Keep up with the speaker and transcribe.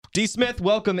D. Smith,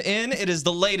 welcome in. It is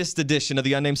the latest edition of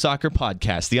the Unnamed Soccer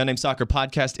Podcast. The Unnamed Soccer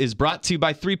Podcast is brought to you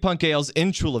by Three Punk Ales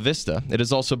in Chula Vista. It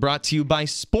is also brought to you by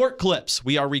Sport Clips.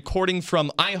 We are recording from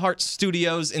iHeart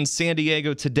Studios in San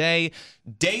Diego today,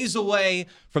 days away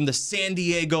from the San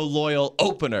Diego Loyal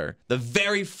opener, the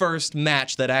very first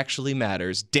match that actually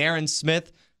matters. Darren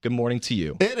Smith, good morning to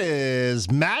you. It is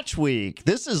match week.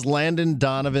 This is Landon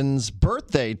Donovan's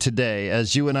birthday today,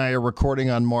 as you and I are recording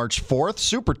on March 4th,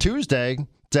 Super Tuesday.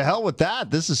 To hell with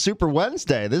that. This is Super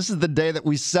Wednesday. This is the day that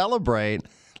we celebrate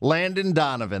Landon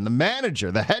Donovan, the manager,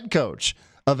 the head coach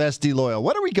of SD Loyal.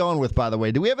 What are we going with, by the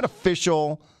way? Do we have an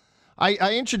official...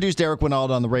 I introduced Eric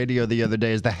Winalda on the radio the other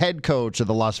day as the head coach of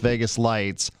the Las Vegas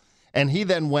Lights, and he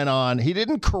then went on. He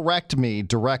didn't correct me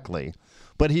directly,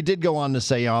 but he did go on to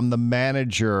say, I'm the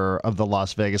manager of the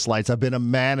Las Vegas Lights. I've been a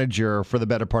manager for the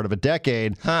better part of a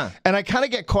decade. And I kind of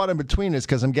get caught in between this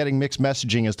because I'm getting mixed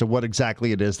messaging as to what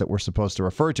exactly it is that we're supposed to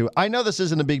refer to. I know this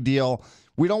isn't a big deal.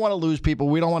 We don't want to lose people.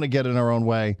 We don't want to get in our own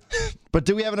way. But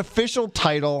do we have an official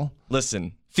title?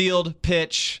 Listen, field,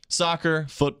 pitch, soccer,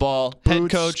 football, head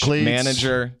Boots, coach, cleats.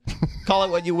 manager. Call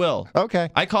it what you will. Okay.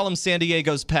 I call him San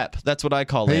Diego's Pep. That's what I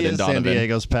call He Landon is Donovan. San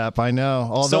Diego's Pep, I know.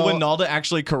 Although, So when Nalda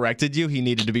actually corrected you, he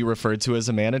needed to be referred to as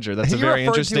a manager. That's a he very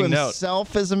referred interesting to note.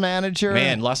 himself as a manager.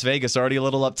 Man, Las Vegas already a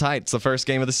little uptight. It's the first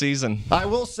game of the season. I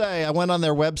will say, I went on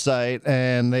their website,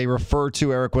 and they refer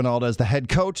to Eric Winalda as the head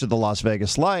coach of the Las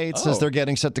Vegas Lights as they're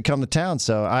getting set to come to town.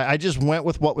 So I just went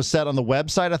with what was said on the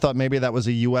website. I thought maybe that was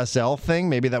a USL thing.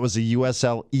 Maybe that was a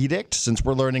USL edict, since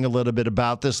we're learning a little bit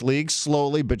about this league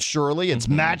slowly but surely. It's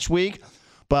match week.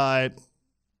 But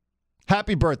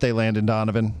happy birthday, Landon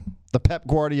Donovan, the Pep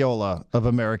Guardiola of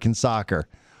American soccer.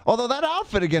 Although that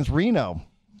outfit against Reno,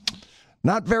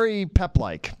 not very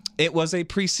Pep-like. It was a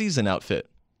preseason outfit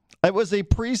It was a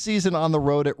preseason on the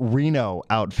road at Reno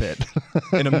outfit.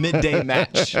 in a midday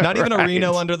match. Not even a Right.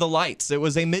 Reno under the lights. It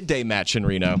was a midday match in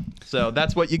Reno. So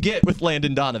that's what you get with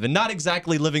Landon Donovan. Not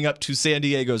exactly living up to San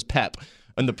Diego's Pep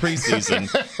in the preseason,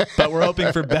 but we're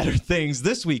hoping for better things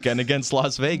this weekend against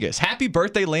Las Vegas. Happy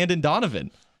birthday, Landon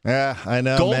Donovan. Yeah, I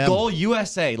know, Goal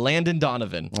USA, Landon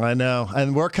Donovan. I know.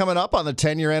 And we're coming up on the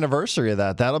 10-year anniversary of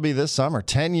that. That'll be this summer.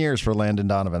 10 years for Landon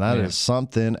Donovan. That is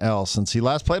something else since he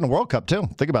last played in the World Cup, too.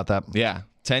 Think about that. Yeah,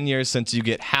 10 years since you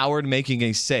get Howard making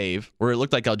a save where it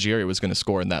looked like Algeria was going to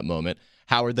score in that moment.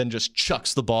 Howard then just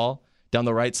chucks the ball down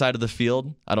the right side of the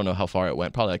field. I don't know how far it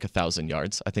went, probably like 1,000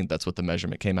 yards. I think that's what the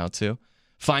measurement came out to.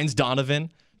 Finds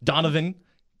Donovan. Donovan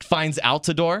finds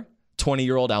Altidore,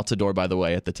 20-year-old Altidore, by the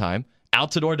way, at the time.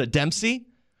 Altidore to Dempsey,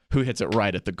 who hits it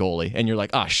right at the goalie. And you're like,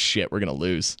 oh, shit, we're going to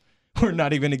lose. We're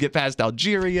not even going to get past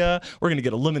Algeria. We're going to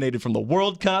get eliminated from the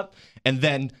World Cup. And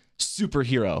then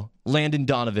superhero Landon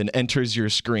Donovan enters your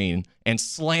screen and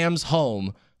slams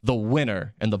home the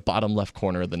winner in the bottom left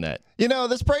corner of the net. You know,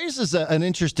 this raises an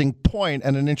interesting point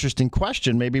and an interesting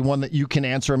question, maybe one that you can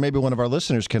answer and maybe one of our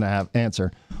listeners can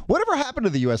answer. Whatever happened to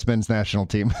the U.S. men's national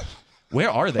team? Where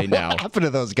are they now? What happened to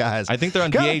those guys? I think they're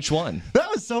on God, VH1.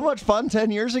 That was so much fun 10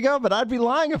 years ago, but I'd be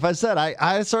lying if I said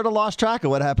I sort of lost track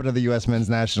of what happened to the U.S. men's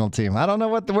national team. I don't know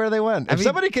where they went. If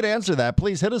somebody could answer that,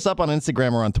 please hit us up on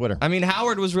Instagram or on Twitter. I mean,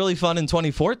 Howard was really fun in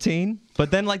 2014,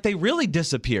 but then like they really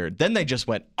disappeared. Then they just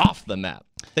went off the map.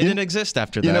 They didn't exist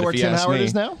after that. You know where if you Tim ask Howard me.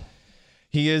 is now?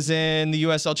 He is in the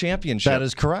USL Championship. That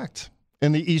is correct.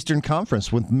 In the Eastern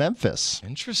Conference with Memphis.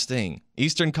 Interesting.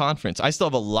 Eastern Conference. I still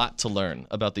have a lot to learn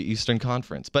about the Eastern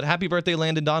Conference. But happy birthday,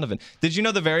 Landon Donovan. Did you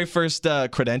know the very first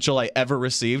credential I ever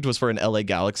received was for an LA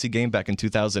Galaxy game back in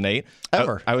 2008?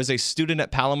 Ever? I was a student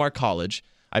at Palomar College.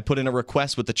 I put in a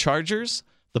request with the Chargers,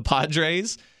 the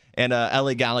Padres, and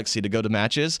LA Galaxy to go to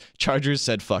matches. Chargers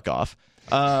said fuck off.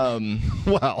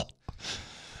 Well,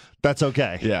 that's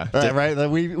okay. Yeah. Right?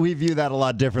 We view that a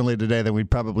lot differently today than we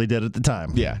probably did at the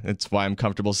time. Yeah, that's why I'm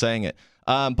comfortable saying it.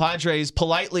 Padres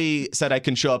politely said I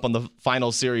can show up on the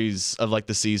final series of like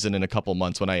the season in a couple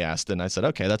months when I asked, and I said,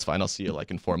 okay, that's fine. I'll see you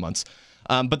like in 4 months.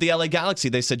 But the LA Galaxy,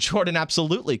 they said, Jordan,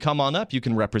 absolutely. Come on up. You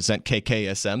can represent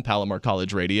KKSM, Palomar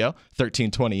College Radio,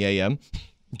 1320 a.m.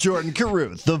 Jordan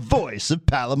Caruth, the voice of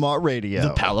Palomar Radio.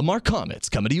 The Palomar Comets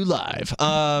coming to you live.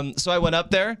 So I went up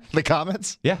there. The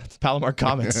comments? Yeah, it's Palomar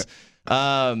Comets. So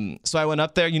I went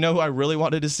up there. You know who I really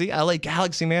wanted to see? LA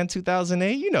Galaxy, man,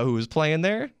 2008. You know who was playing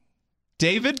there?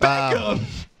 David Beckham.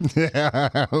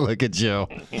 Look at you.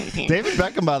 David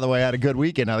Beckham, by the way, had a good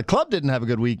weekend. Now, the club didn't have a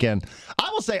good weekend.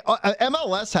 I will say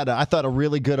MLS had, I thought, a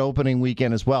really good opening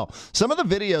weekend as well. Some of the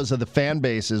videos of the fan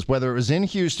bases, whether it was in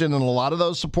Houston, and a lot of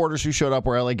those supporters who showed up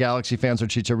were LA Galaxy fans or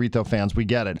Chicharito fans, we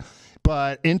get it.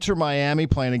 But Inter Miami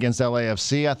playing against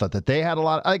LAFC, I thought that they had a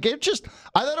lot. I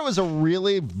thought it was a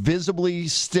really visibly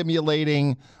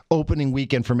stimulating opening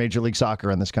weekend for Major League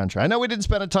Soccer in this country. I know we didn't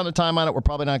spend a ton of time on it. We're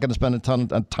probably not going to spend a ton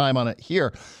of time on it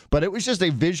here. But it was just a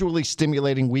visually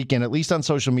stimulating weekend, at least on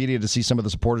social media, to see some of the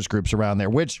supporters groups around there,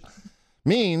 which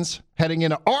means heading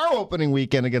into our opening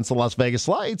weekend against the Las Vegas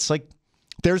Lights, like,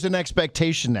 there's an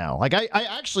expectation now. Like, I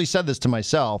actually said this to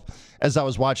myself as I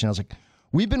was watching. I was like,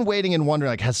 we've been waiting and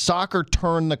wondering, like, has soccer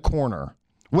turned the corner?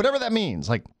 Whatever that means.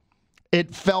 Like,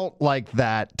 it felt like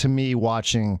that to me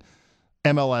watching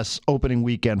MLS opening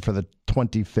weekend for the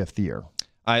 25th year.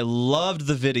 I loved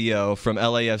the video from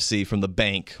LAFC from the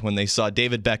bank when they saw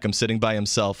David Beckham sitting by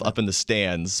himself up in the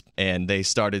stands, and they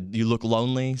started, "You look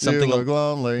lonely." Something you look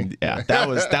lonely. Yeah, that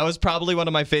was probably one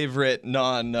of my favorite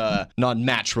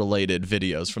non-match related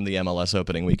videos from the MLS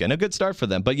opening weekend. A good start for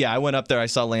them. But yeah, I went up there. I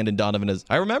saw Landon Donovan.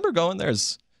 I remember going there.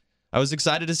 I was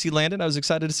excited to see Landon. I was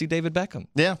excited to see David Beckham.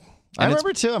 Yeah. I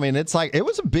remember too. I mean, it's like, it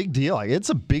was a big deal. Like, it's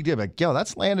a big deal. Like, yo,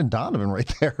 that's Landon Donovan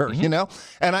right there, you know?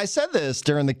 And I said this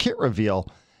during the kit reveal,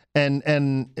 and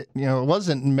you know, it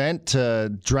wasn't meant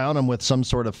to drown him with some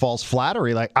sort of false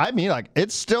flattery. Like, I mean, like,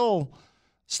 it's still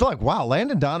like, wow,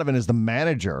 Landon Donovan is the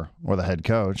manager or the head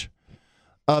coach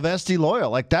of SD Loyal.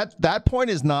 Like, that point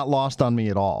is not lost on me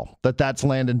at all, that's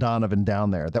Landon Donovan down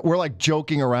there, that we're like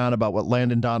joking around about what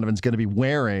Landon Donovan's going to be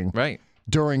wearing. Right.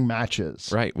 During matches.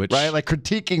 Right. Like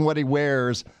critiquing what he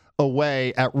wears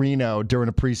away at Reno during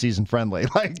a preseason friendly.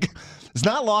 Like, it's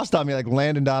not lost on me. Like,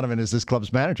 Landon Donovan is this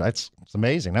club's manager. It's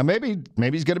amazing. Now, maybe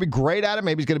he's going to be great at it.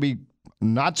 Maybe he's going to be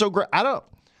not so great. I don't know.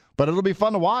 But it'll be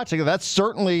fun to watch. Like, that's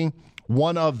certainly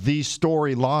one of the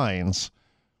storylines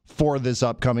for this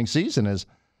upcoming season is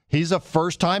he's a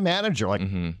first-time manager. Like,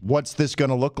 what's this going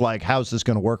to look like? How's this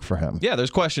going to work for him? Yeah, there's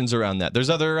questions around that. There's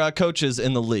other coaches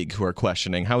in the league who are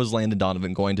questioning, how is Landon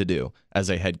Donovan going to do as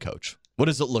a head coach? What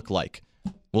does it look like?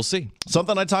 We'll see.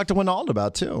 Something I talked to Winald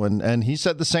about, too, and he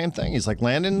said the same thing. He's like,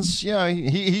 Landon's,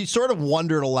 he sort of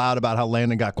wondered aloud about how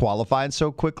Landon got qualified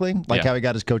so quickly, like how he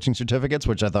got his coaching certificates,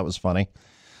 which I thought was funny.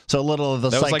 So a little of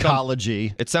the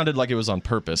psychology. It sounded like it was on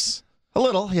purpose. A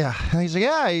little, yeah. And he's like,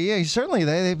 yeah, certainly.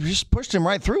 They just pushed him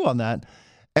right through on that.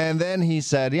 And then he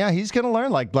said, yeah, he's going to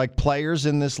learn like players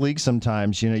in this league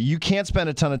sometimes. You know, you can't spend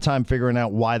a ton of time figuring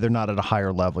out why they're not at a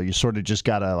higher level. You sort of just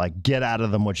got to like get out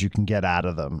of them what you can get out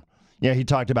of them. Yeah, he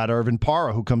talked about Irvin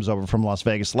Parra, who comes over from Las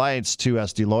Vegas Lights to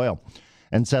SD Loyal,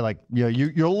 and said, like, you know,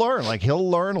 you'll learn. Like, he'll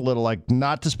learn a little, like,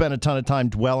 not to spend a ton of time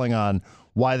dwelling on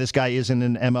why this guy isn't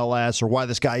in MLS or why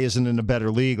this guy isn't in a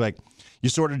better league. Like, you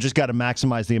sort of just got to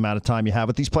maximize the amount of time you have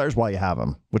with these players while you have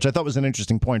them, which I thought was an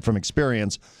interesting point from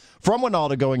experience from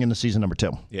Winalda going into season number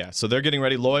 2. Yeah, so they're getting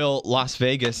ready. Loyal Las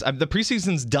Vegas. The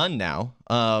preseason's done now.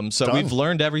 We've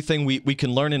learned everything we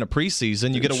can learn in a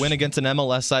preseason. You get a win against an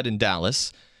MLS side in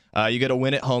Dallas. You get a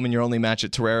win at home in your only match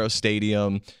at Torero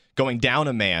Stadium. Going down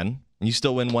a man, and you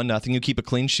still win 1-0. You keep a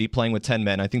clean sheet playing with 10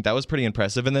 men. I think that was pretty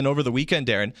impressive. And then over the weekend,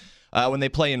 Darren, when they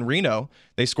play in Reno,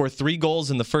 they score 3 goals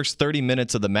in the first 30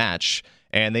 minutes of the match,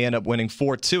 and they end up winning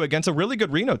 4-2 against a really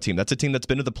good Reno team. That's a team that's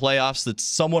been to the playoffs, that's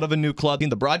somewhat of a new club.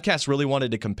 The broadcast really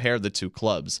wanted to compare the two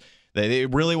clubs. They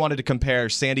really wanted to compare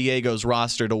San Diego's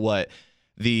roster to what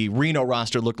the Reno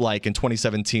roster looked like in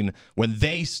 2017 when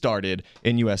they started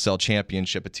in USL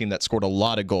Championship, a team that scored a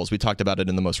lot of goals. We talked about it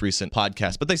in the most recent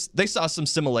podcast, but they saw some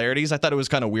similarities. I thought it was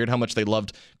kind of weird how much they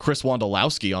loved Chris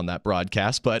Wondolowski on that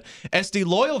broadcast, but SD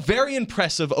Loyal, very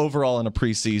impressive overall in a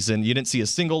preseason. You didn't see a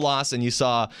single loss, and you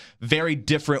saw very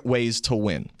different ways to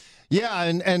win. Yeah,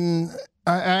 and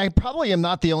I probably am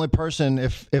not the only person.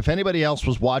 If anybody else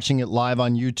was watching it live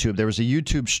on YouTube, there was a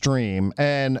YouTube stream,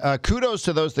 and kudos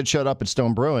to those that showed up at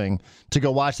Stone Brewing to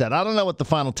go watch that. I don't know what the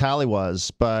final tally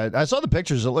was, but I saw the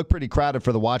pictures. It looked pretty crowded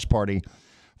for the watch party.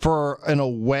 For an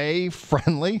away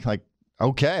friendly, like,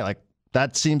 okay, like,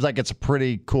 that seems like it's a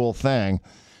pretty cool thing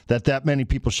that many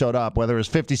people showed up. Whether it was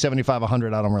 50, 75,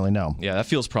 100, I don't really know. Yeah, that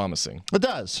feels promising. It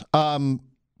does.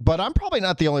 But I'm probably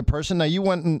not the only person. Now, you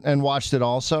went and watched it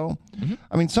also. Mm-hmm.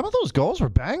 I mean, some of those goals were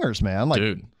bangers, man. Like,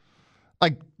 dude.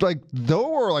 Like those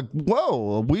were like,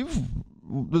 whoa,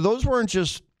 those weren't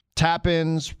just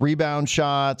tap-ins, rebound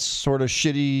shots, sort of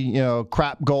shitty,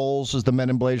 crap goals, as the men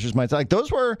in Blazers might say. Like,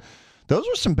 those were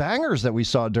some bangers that we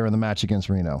saw during the match against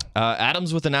Reno.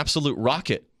 Adams with an absolute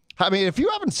rocket. I mean, if you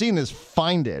haven't seen this,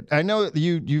 find it. I know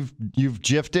you've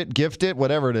gifed it, gift it,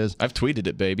 whatever it is. I've tweeted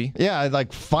it, baby. Yeah,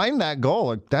 like, find that goal.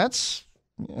 Like, that's,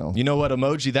 You know what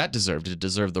emoji that deserved? It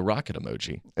deserved the rocket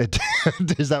emoji.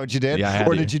 Is that what you did? Yeah,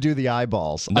 or did you do the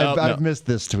eyeballs? No, I've missed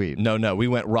this tweet. No, we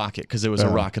went rocket because it was a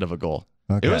rocket of a goal.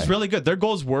 Okay. It was really good. Their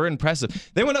goals were impressive.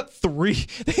 They went up 3.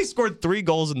 They scored 3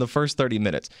 goals in the first 30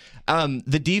 minutes.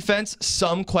 The defense,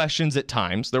 some questions at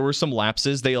times. There were some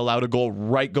lapses. They allowed a goal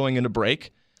right going into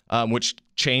break, which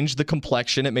changed the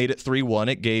complexion. It made it 3-1.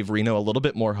 It gave Reno a little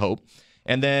bit more hope.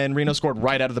 And then Reno scored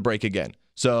right out of the break again.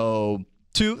 So,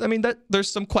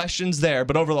 there's some questions there.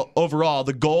 But overall,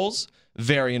 the goals,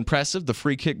 very impressive. The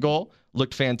free kick goal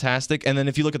looked fantastic. And then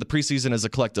if you look at the preseason as a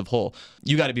collective whole,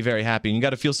 you got to be very happy. And you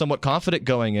got to feel somewhat confident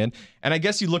going in. And I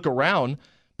guess you look around.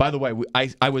 By the way,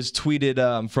 I was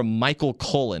tweeted from Michael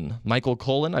Cullen. Michael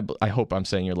Cullen, I hope I'm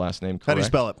saying your last name correct. How do you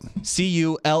spell it?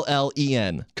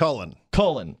 Cullen.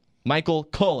 Cullen. Michael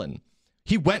Cullen.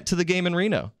 He went to the game in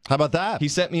Reno. How about that? He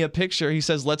sent me a picture. He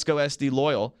says, "Let's go SD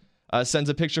Loyal." Sends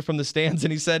a picture from the stands,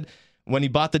 and he said when he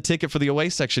bought the ticket for the away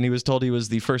section, he was told he was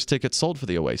the first ticket sold for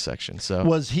the away section. So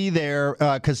was he there?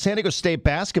 Because San Diego State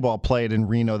basketball played in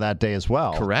Reno that day as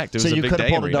well. Correct. So you could have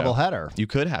pulled a doubleheader. You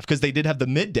could have, because they did have the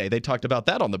midday. They talked about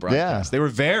that on the broadcast. Yeah. They were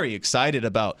very excited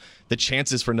about the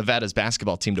chances for Nevada's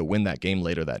basketball team to win that game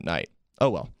later that night. Oh,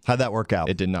 well. How'd that work out?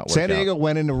 It did not work out. San Diego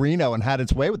went into Reno and had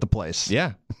its way with the place.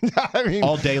 Yeah. I mean,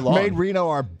 all day long. Made Reno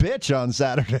our bitch on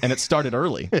Saturday. And it started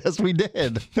early. Yes, we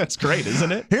did. That's great,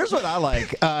 isn't it? Here's what I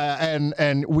like.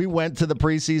 And we went to the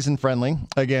preseason friendly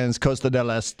against Costa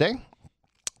del Este.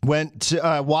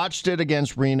 Watched it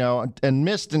against Reno and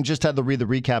missed and just had to read the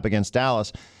recap against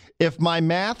Dallas. If my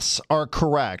maths are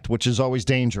correct, which is always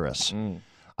dangerous,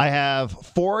 I have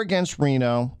 4 against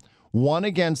Reno, 1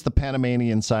 against the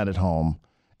Panamanian side at home,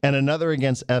 and another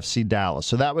against FC Dallas.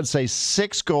 So that would say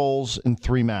 6 goals in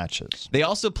 3 matches. They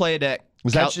also played at...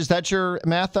 Is that your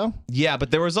math, though? Yeah,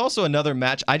 but there was also another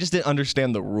match. I just didn't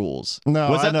understand the rules.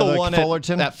 No, was that the one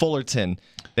Fullerton? At Fullerton?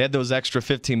 They had those extra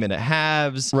 15-minute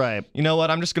halves. Right. You know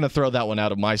what? I'm just going to throw that one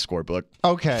out of my scorebook.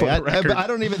 Okay. I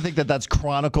don't even think that's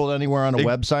chronicled anywhere on a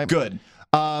website. Good.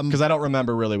 Because I don't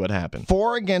remember really what happened.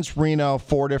 4 against Reno,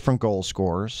 4 different goal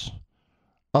scorers.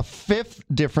 A 5th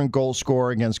different goal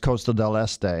scorer against Costa del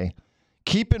Este.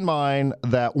 Keep in mind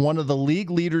that one of the league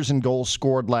leaders in goals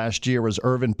scored last year was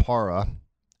Irvin Parra.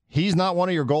 He's not one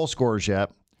of your goal scorers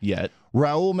yet.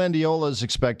 Raul Mendiola is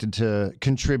expected to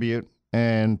contribute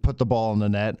and put the ball in the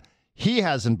net. He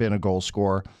hasn't been a goal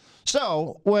scorer.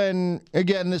 So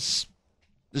this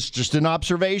is just an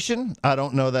observation. I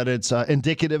don't know that it's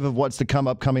indicative of what's to come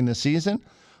upcoming this season.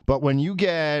 But when you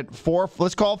get 4,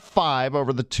 let's call it 5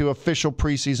 over the 2 official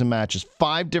preseason matches,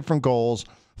 5 different goals,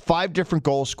 5 different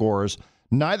goal scorers,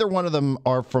 neither one of them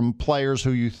are from players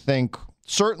who you think,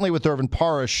 certainly with Irvin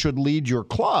Parra, should lead your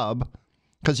club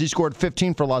because he scored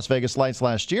 15 for Las Vegas Lights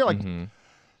last year.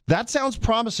 That sounds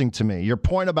promising to me. Your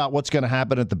point about what's going to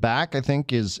happen at the back, I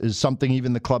think, is something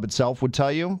even the club itself would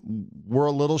tell you. We're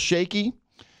a little shaky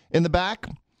in the back.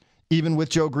 Even with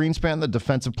Joe Greenspan, the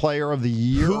defensive player of the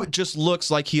year. Who just looks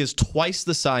like he is twice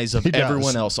the size of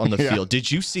everyone else on the field.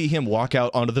 Did you see him walk out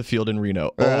onto the field in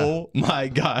Reno? Oh, my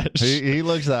gosh. He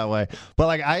looks that way.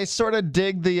 But, I sort of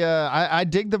dig the I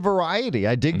dig the variety.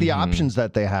 I dig the options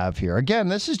that they have here. Again,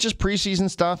 this is just preseason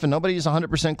stuff, and nobody's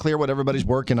 100% clear what everybody's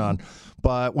working on.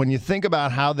 But when you think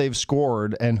about how they've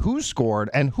scored and who scored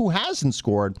and who hasn't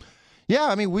scored,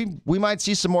 yeah, we might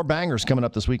see some more bangers coming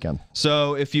up this weekend.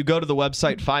 So if you go to the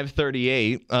website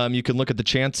 538, you can look at the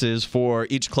chances for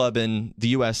each club in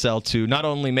the USL to not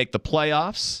only make the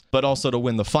playoffs, but also to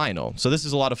win the final. So this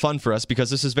is a lot of fun for us because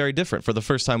this is very different. For the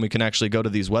first time, we can actually go to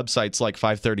these websites like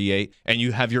 538, and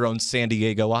you have your own San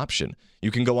Diego option.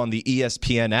 You can go on the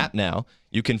ESPN app now.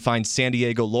 You can find San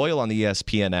Diego Loyal on the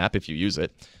ESPN app if you use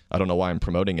it. I don't know why I'm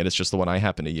promoting it. It's just the one I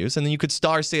happen to use. And then you could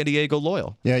star San Diego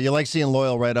Loyal. Yeah, you like seeing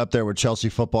Loyal right up there with Chelsea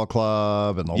Football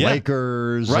Club and the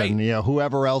Lakers and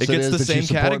whoever else it is the that same you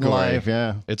support category. in life.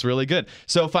 Yeah, it's really good.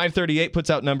 So 538 puts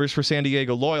out numbers for San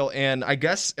Diego Loyal, and I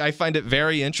guess I find it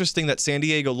very interesting that San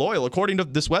Diego Loyal, according to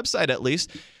this website at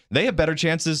least, they have better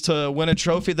chances to win a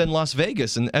trophy than Las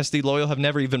Vegas, and SD Loyal have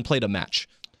never even played a match,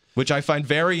 which I find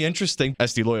very interesting.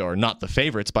 SD Loyal are not the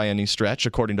favorites by any stretch,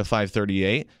 according to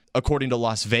 538. According to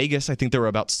Las Vegas, I think they were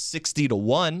about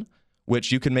 60-1,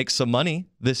 which you can make some money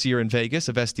this year in Vegas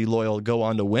if SD Loyal go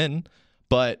on to win.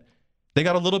 But they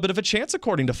got a little bit of a chance,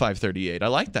 according to 538. I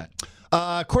like that.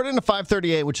 According to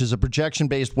 538, which is a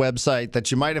projection-based website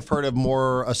that you might have heard of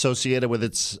more associated with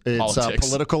its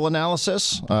political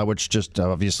analysis, which just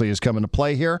obviously is coming to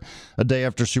play here a day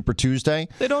after Super Tuesday.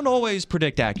 They don't always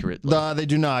predict accurately. They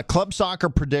do not. Club Soccer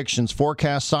Predictions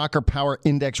forecast Soccer Power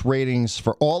Index ratings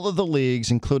for all of the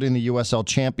leagues, including the USL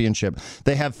Championship.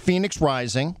 They have Phoenix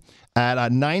Rising at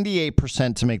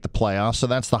 98% to make the playoffs, so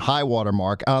that's the high water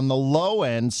mark. On the low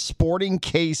end, Sporting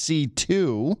KC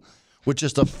 2, with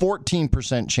just a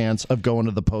 14% chance of going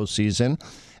to the postseason.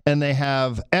 And they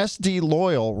have SD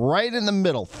Loyal right in the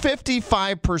middle,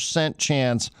 55%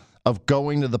 chance of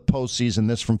going to the postseason.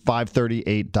 This from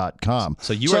 538.com.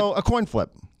 So a coin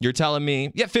flip. You're telling me,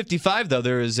 55 though.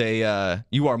 There is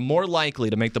you are more likely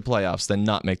to make the playoffs than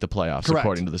not make the playoffs, Correct.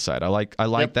 according to the site. I like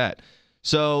that.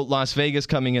 So Las Vegas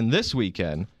coming in this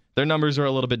weekend, their numbers are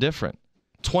a little bit different.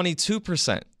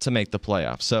 22% to make the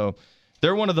playoffs. So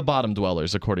they're one of the bottom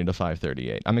dwellers, according to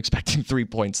 538. I'm expecting 3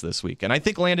 points this week, and I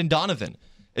think Landon Donovan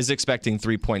is expecting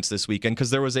 3 points this weekend because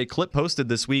there was a clip posted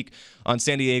this week on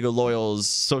San Diego Loyal's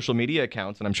social media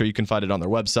accounts, and I'm sure you can find it on their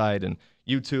website and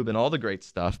YouTube and all the great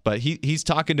stuff. But he's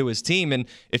talking to his team, and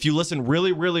if you listen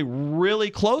really, really,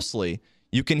 really closely,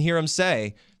 you can hear him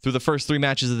say through the first 3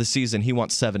 matches of the season, he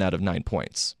wants 7 out of 9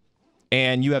 points.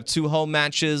 And you have 2 home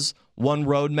matches, 1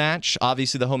 road match.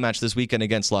 Obviously, the home match this weekend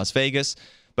against Las Vegas.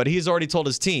 But he's already told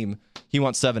his team he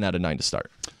wants 7 out of 9 to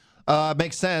start.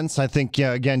 Makes sense. I think,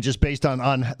 again, just based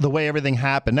on the way everything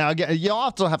happened. Now, again, you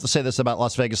also have to say this about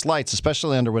Las Vegas Lights,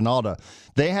 especially under Ronaldo.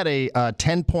 They had a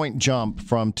 10-point jump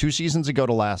from 2 seasons ago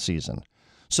to last season.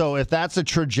 So if that's a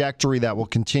trajectory that will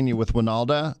continue with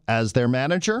Ronaldo as their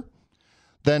manager,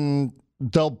 then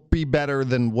they'll be better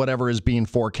than whatever is being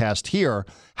forecast here.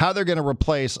 How they're going to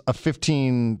replace a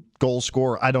 15-goal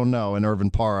scorer, I don't know, in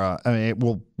Irvin Parra. I mean,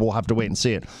 we'll have to wait and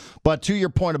see it. But to your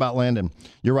point about Landon,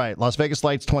 you're right. Las Vegas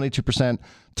Lights, 22%.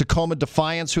 Tacoma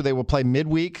Defiance, who they will play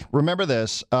midweek. Remember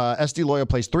this, SD Loyal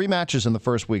plays 3 matches in the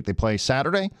first week. They play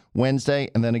Saturday, Wednesday,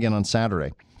 and then again on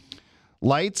Saturday.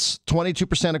 Lights,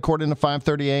 22% according to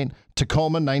 538.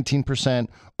 Tacoma, 19%.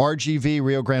 RGV,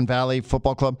 Rio Grande Valley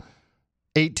Football Club,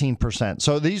 18%.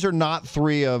 So these are not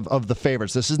 3 of the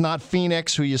favorites. This is not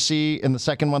Phoenix, who you see in the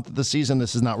second month of the season.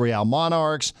 This is not Real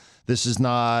Monarchs. This is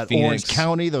not Phoenix. Orange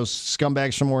County, those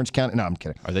scumbags from Orange County. No, I'm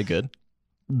kidding. Are they good?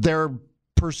 They're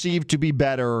perceived to be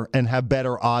better and have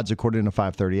better odds according to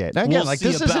 538. Now, again,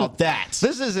 this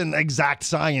isn't exact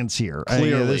science here.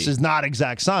 Clearly. This is not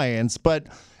exact science, but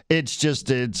it's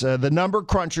the number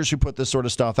crunchers who put this sort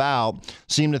of stuff out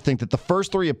seem to think that the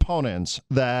first 3 opponents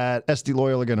that SD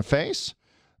Loyal are going to face,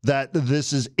 that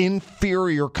this is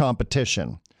inferior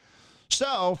competition.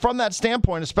 So from that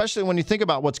standpoint, especially when you think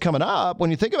about what's coming up,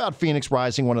 when you think about Phoenix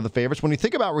Rising, one of the favorites, when you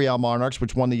think about Real Monarchs,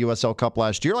 which won the USL Cup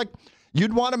last year,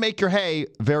 you'd want to make your hay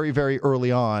very, very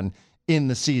early on in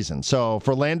the season. So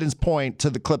for Landon's point to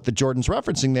the clip that Jordan's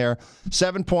referencing there,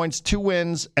 7 points, 2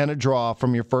 wins, and a draw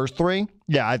from your first 3.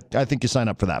 Yeah, I think you sign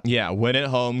up for that. Yeah, win at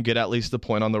home, get at least the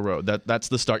point on the road. That's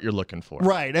the start you're looking for.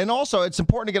 Right, and also it's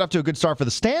important to get up to a good start for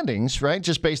the standings, right,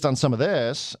 just based on some of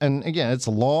this. And again, it's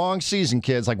a long season,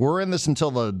 kids. We're in this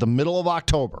until the middle of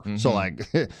October. Mm-hmm.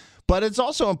 So, but it's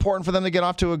also important for them to get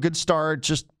off to a good start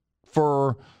just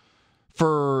for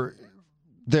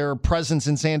their presence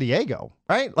in San Diego,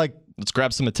 right? Let's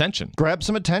grab some attention.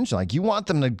 You want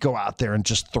them to go out there and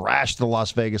just thrash the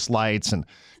Las Vegas Lights and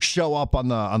show up on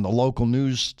the local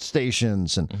news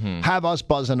stations and have us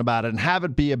buzzing about it and have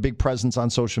it be a big presence on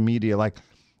social media.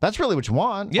 That's really what you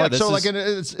want. Yeah,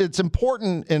 it's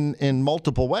important in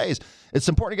multiple ways. It's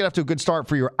important to get off to a good start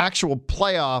for your actual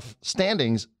playoff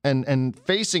standings and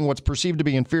facing what's perceived to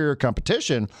be inferior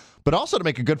competition, but also to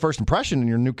make a good first impression in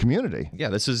your new community. Yeah,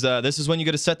 this is when you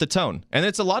get to set the tone. And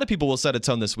it's a lot of people will set a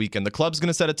tone this weekend. The club's going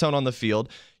to set a tone on the field.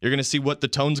 You're going to see what the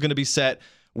tone's going to be set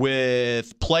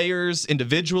with players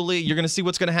individually. You're going to see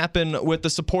what's going to happen with the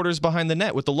supporters behind the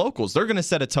net, with the locals. They're going to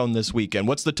set a tone this weekend.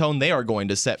 What's the tone they are going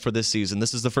to set for this season?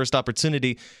 This is the first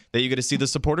opportunity that you get to see the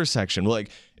supporter section.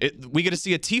 We get to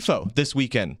see a TIFO this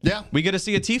weekend. Yeah. We get to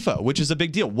see a TIFO, which is a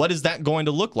big deal. What is that going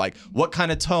to look like? What kind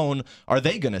of tone are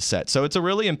they going to set? So it's a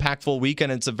really impactful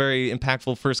weekend. It's a very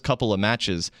impactful first couple of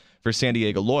matches for San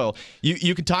Diego Loyal.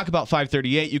 You can talk about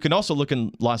 538. You can also look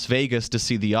in Las Vegas to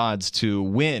see the odds to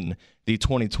win the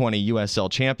 2020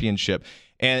 USL Championship.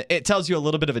 And it tells you a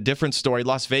little bit of a different story.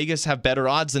 Las Vegas have better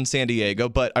odds than San Diego,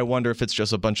 but I wonder if it's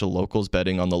just a bunch of locals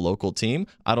betting on the local team.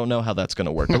 I don't know how that's going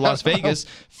to work. But Las Vegas,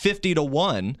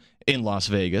 50-1 in Las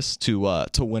Vegas to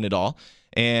win it all.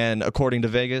 And according to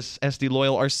Vegas, SD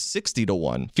Loyal are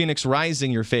 60-1. Phoenix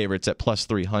Rising, your favorites at plus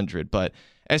 300. But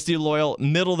SD Loyal,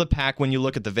 middle of the pack when you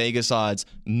look at the Vegas odds,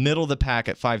 middle of the pack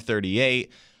at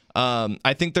 538.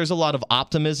 I think there's a lot of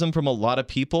optimism from a lot of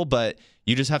people, but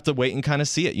you just have to wait and kind of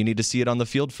see it. You need to see it on the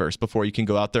field first before you can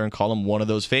go out there and call them one of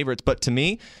those favorites. But to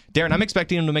me, Darren, I'm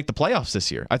expecting them to make the playoffs this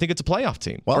year. I think it's a playoff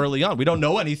team early on. We don't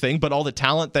know anything, but all the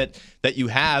talent that you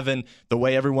have and the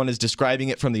way everyone is describing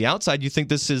it from the outside, you think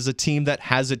this is a team that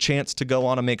has a chance to go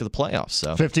on and make the playoffs.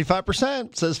 So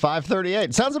 55% says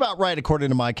 538. Sounds about right according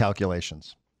to my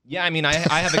calculations. Yeah, I mean, I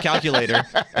have a calculator,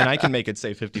 and I can make it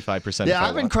say 55%. Yeah,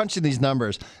 I've been crunching these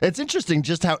numbers. It's interesting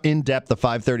just how in-depth the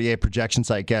 538 projection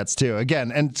site gets, too.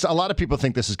 Again, and a lot of people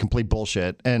think this is complete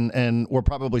bullshit, and we're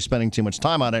probably spending too much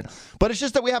time on it. But it's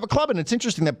just that we have a club, and it's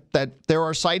interesting that there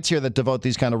are sites here that devote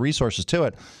these kind of resources to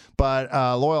it. But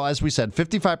Loyal, as we said,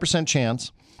 55%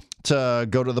 chance to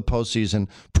go to the postseason.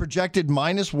 Projected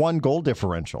 -1 goal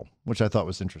differential, which I thought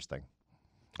was interesting.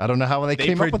 I don't know how they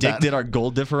came up with that. They predicted our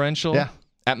goal differential? Yeah.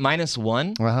 At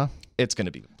 -1, it's going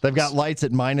to be. They've got lights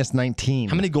at -19.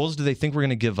 How many goals do they think we're going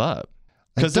to give up?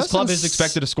 Because this club is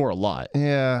expected to score a lot.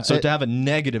 Yeah. So to have a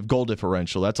negative goal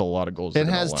differential, that's a lot of goals. It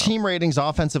has team ratings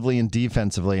offensively and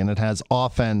defensively, and it has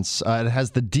offense. It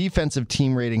has the defensive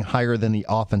team rating higher than the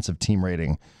offensive team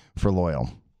rating for Loyal.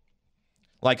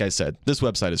 Like I said, this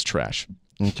website is trash.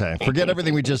 Okay. Forget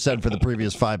everything we just said for the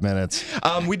previous 5 minutes.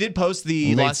 We did post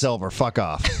the Nate Silver, fuck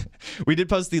off. We did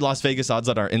post the Las Vegas odds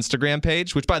on our Instagram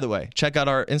page, which, by the way, check out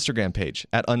our Instagram page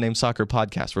at Unnamed Soccer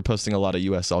Podcast. We're posting a lot of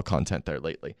USL content there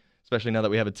lately, especially now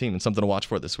that we have a team and something to watch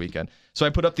for this weekend. So I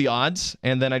put up the odds,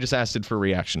 and then I just asked it for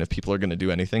reaction if people are going to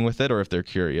do anything with it or if they're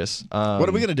curious. What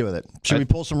are we going to do with it? Should we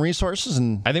pull some resources?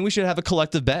 I think we should have a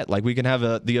collective bet. Like, we can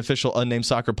have the official Unnamed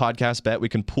Soccer Podcast bet. We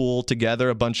can pool together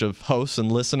a bunch of hosts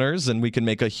and listeners, and we can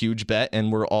make a huge bet,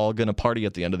 and we're all going to party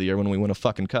at the end of the year when we win a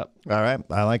fucking cup. All right.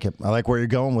 I like it. I like where you're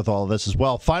going with all of this as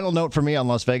well. Final note for me on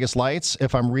Las Vegas Lights,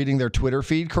 if I'm reading their Twitter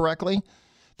feed correctly,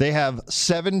 they have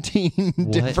 17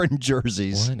 different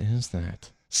jerseys. What is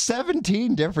that?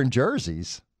 17 different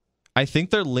jerseys. I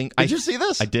think they're linked. Did you see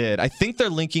this? I did. I think they're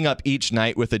linking up each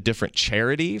night with a different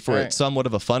charity for Right. somewhat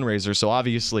of a fundraiser. So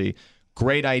obviously,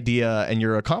 great idea, and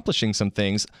you're accomplishing some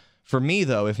things. For me,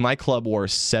 though, if my club wore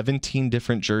 17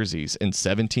 different jerseys in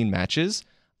 17 matches,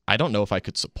 I don't know if I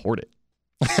could support it.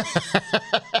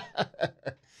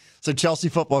 So Chelsea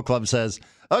Football Club says,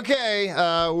 okay,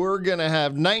 we're going to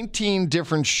have 19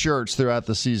 different shirts throughout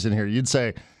the season here. You'd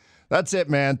say, that's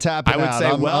it, man. Tap it out. I would say,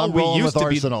 I'm we rolling used with to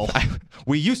Arsenal.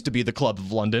 we used to be the Club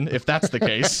of London, if that's the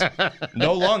case.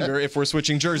 No longer if we're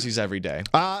switching jerseys every day.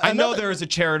 I know there is a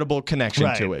charitable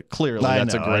connection to it. Clearly,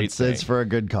 that's a great thing. It's for a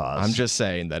good cause. I'm just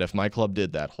saying that if my club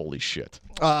did that, holy shit.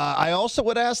 I also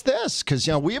would ask this, because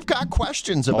we've got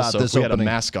questions about this if we opening. had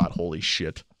a mascot, holy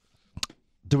shit.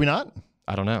 Do we not?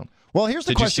 I don't know. Well, here's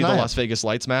the Did you question. see the Las Vegas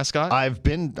Lights mascot? I've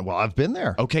been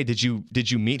there. Okay, did you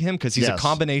meet him? Because he's a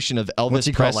combination of Elvis What's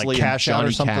he called, Presley like Cash and Out Johnny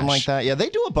or something Cash. like that. Yeah, they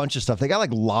do a bunch of stuff. They got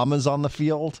like llamas on the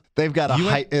field. They've got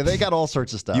they got all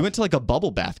sorts of stuff. You went to like a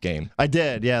bubble bath game. I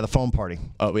did. Yeah, the foam party.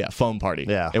 Oh yeah, foam party.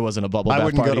 Yeah, it wasn't a bubble bath I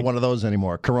wouldn't party. go to one of those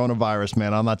anymore. Coronavirus,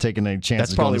 man. I'm not taking any chances.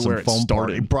 That's probably going to some where it foam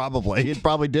started. Party. Probably. It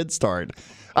probably did start.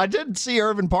 I did see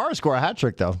Irvin Parra score a hat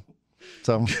trick though.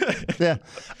 So yeah.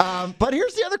 But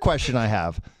here's the other question I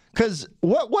have. Because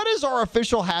what is our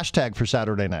official hashtag for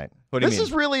Saturday night? What do you mean? This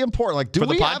is really important. Like, do for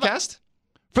the we podcast?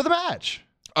 For the match.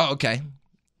 Oh, okay.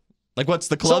 Like, what's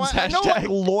the club's hashtag? I know like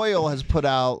Loyal has put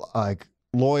out like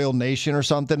Loyal Nation or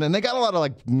something, and they got a lot of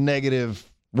like negative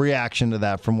reaction to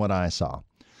that from what I saw.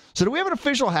 So do we have an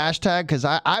official hashtag? Because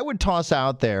I would toss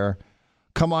out there,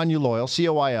 come on you Loyal,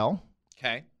 COIL.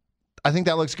 Okay. I think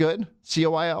that looks good.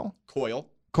 COIL. Coil.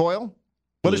 What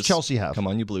Blues. does Chelsea have? Come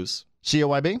on you Blues.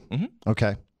 COIB? Mm-hmm.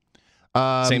 Okay.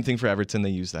 Same thing for Everton. They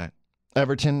use that.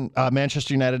 Everton,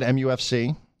 Manchester United,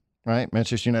 MUFC, right?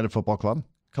 Manchester United Football Club.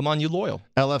 Come on, you Loyal.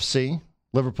 LFC,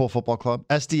 Liverpool Football Club.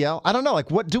 SDL. I don't know. Like,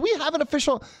 what do we have an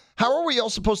official? How are we all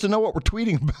supposed to know what we're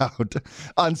tweeting about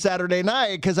on Saturday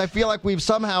night? Because I feel like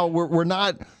we're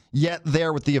not yet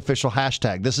there with the official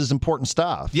hashtag. This is important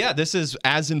stuff. Yeah, this is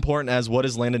as important as what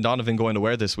is Landon Donovan going to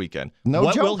wear this weekend.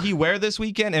 What will he wear this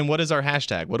weekend, and what is our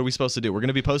hashtag? What are we supposed to do? We're going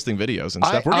to be posting videos and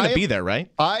stuff. We're going to be there,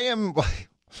 right? I am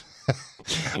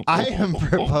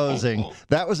proposing.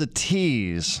 That was a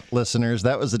tease, listeners.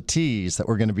 That was a tease that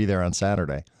we're going to be there on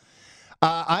Saturday.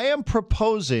 I am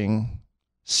proposing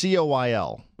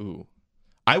COIL. Ooh,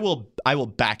 I will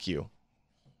back you.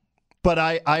 But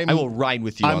I will ride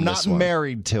with you on this one. I'm not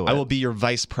married to it. I will be your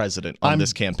vice president on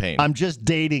this campaign. I'm just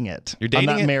dating it. You're dating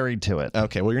it? I'm not married to it.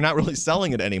 Okay, well, you're not really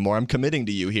selling it anymore. I'm committing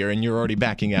to you here, and you're already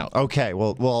backing out. Okay,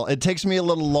 well, it takes me a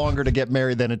little longer to get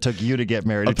married than it took you to get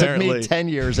married. Apparently. It took me 10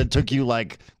 years. It took you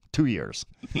like 2 years.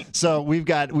 So we've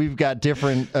got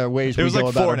different ways we go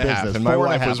about our business. It was like 4.5, and my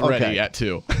wife was ready at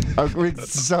 2.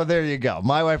 So there you go.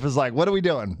 My wife was like, what are we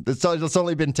doing? It's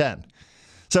only been 10.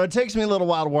 So it takes me a little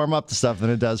while to warm up to stuff than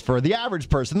it does for the average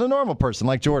person, the normal person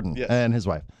like Jordan and his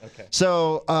wife. Okay.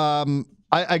 So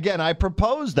I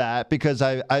propose that because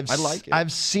I like it. I've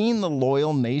seen the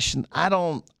Loyal Nation. I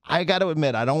got to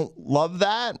admit, I don't love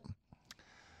that.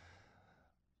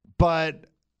 But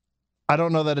I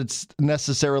don't know that it's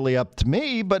necessarily up to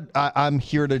me, but I'm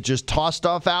here to just toss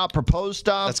stuff out, propose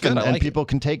stuff. That's good. And people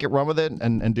can take it, run with it,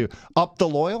 and do. Up the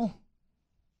loyal?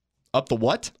 Up the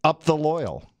what? Up the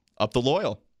loyal. Up the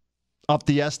loyal. Up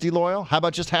the SD loyal? How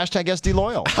about just hashtag SD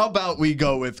loyal? How about we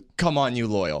go with come on you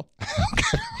loyal?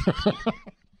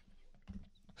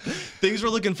 Things we're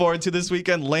looking forward to this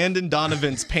weekend. Landon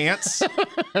Donovan's pants.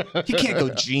 He can't go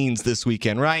jeans this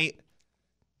weekend, right?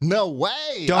 No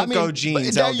way. Don't go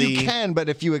jeans, LD. You can, but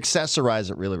if you accessorize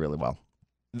it really, really well.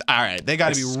 All right. They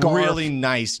got to be scarf. really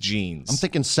nice jeans. I'm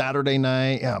thinking Saturday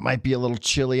night. Yeah, it might be a little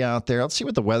chilly out there. Let's see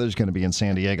what the weather's going to be in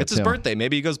San Diego. It's his birthday.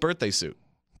 Maybe he goes birthday suit.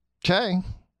 Okay.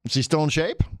 Is he still in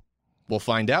shape? We'll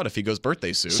find out if he goes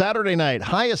birthday suit. Saturday night,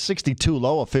 high of 62,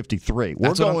 low of 53.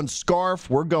 We're going scarf.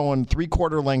 We're going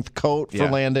 3/4 length coat for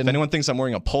Landon. If anyone thinks I'm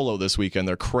wearing a polo this weekend,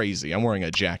 they're crazy. I'm wearing a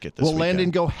jacket this weekend. Will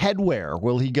Landon go headwear?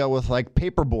 Will he go with like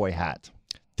paperboy hat?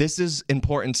 This is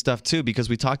important stuff, too, because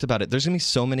we talked about it. There's going to be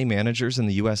so many managers in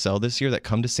the USL this year that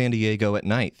come to San Diego at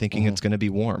night thinking it's going to be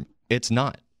warm. It's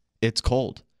not. It's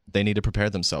cold. They need to prepare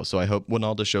themselves. So I hope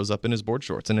Winalda shows up in his board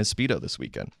shorts and his Speedo this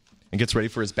weekend and gets ready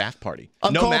for his bath party.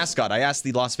 No mascot. I asked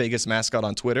the Las Vegas mascot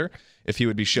on Twitter if he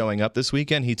would be showing up this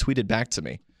weekend. He tweeted back to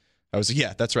me. I was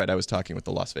yeah, that's right. I was talking with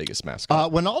the Las Vegas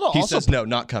mascot. Winalda he says no,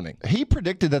 not coming. He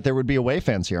predicted that there would be away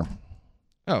fans here.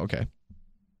 Oh, okay.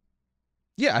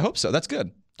 Yeah, I hope so. That's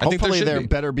good. Hopefully they're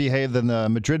better behaved than the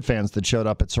Madrid fans that showed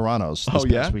up at Serrano's this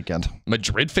past weekend.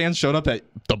 Madrid fans showed up at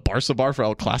the Barca bar for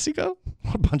El Clasico?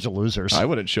 What a bunch of losers. I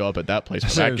wouldn't show up at that place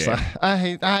for that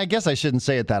game. I guess I shouldn't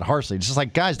say it that harshly. Just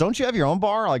like, guys, don't you have your own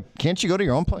bar? Like, can't you go to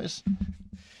your own place?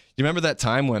 You remember that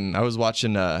time when I was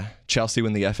watching Chelsea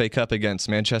win the FA Cup against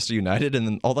Manchester United, and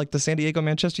then all like the San Diego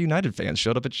Manchester United fans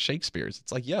showed up at Shakespeare's?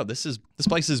 It's like, yo, this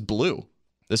place is blue.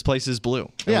 This place is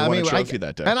blue. And yeah, we won a trophy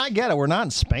that day. And I get it. We're not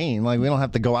in Spain. Like, we don't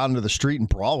have to go out into the street and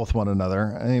brawl with one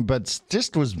another. I mean, but it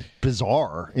just was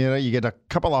bizarre. You know, you get a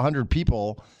couple of hundred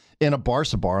people in a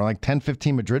Barca bar, like 10,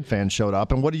 15 Madrid fans showed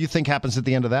up. And what do you think happens at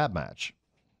the end of that match?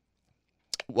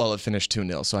 Well, it finished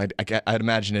 2-0, so I'd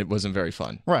imagine it wasn't very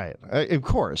fun. Right. Of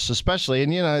course. Especially,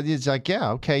 and, you know, it's like,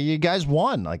 yeah, okay, you guys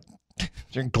won. Like,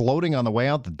 you're gloating on the way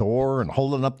out the door and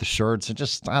holding up the shirts and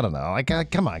just, I don't know.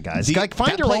 Like, come on, guys.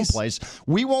 Find your own place.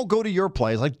 We won't go to your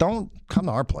place. Like, don't come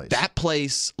to our place. That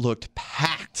place looked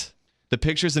packed. The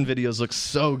pictures and videos look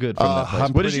so good from that place.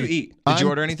 What did you eat? Did you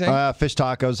order anything? Fish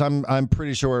tacos. I'm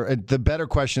pretty sure. The better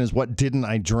question is, what didn't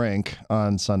I drink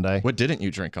on Sunday? What didn't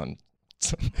you drink on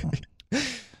Sunday?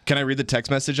 Can I read the text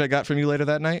message I got from you later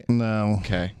that night? No.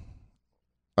 Okay.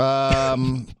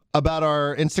 About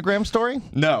our Instagram story?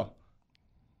 No.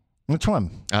 Which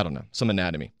one? I don't know. Some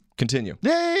anatomy. Continue.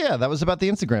 Yeah. That was about the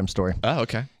Instagram story. Oh,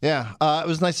 okay. Yeah. It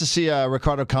was nice to see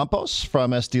Ricardo Campos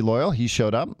from SD Loyal. He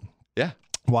showed up. Yeah.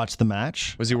 Watched the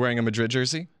match. Was he wearing a Madrid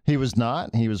jersey? He was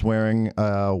not. He was wearing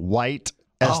a white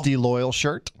SD Loyal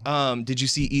shirt. Did you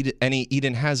see any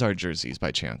Eden Hazard jerseys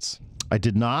by chance? I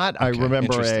did not. Okay, I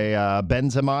remember a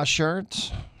Benzema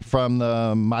shirt from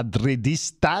the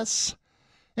Madridistas.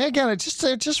 Again, it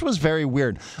just was very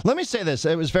weird. Let me say this.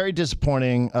 It was very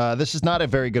disappointing. This is not a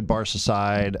very good Barca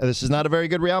side. This is not a very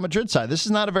good Real Madrid side. This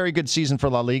is not a very good season for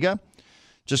La Liga.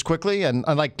 Just quickly, and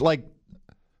like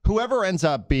whoever ends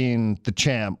up being the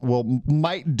champ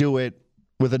might do it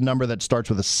with a number that starts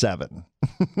with a 7.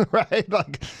 Right?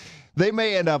 Like, they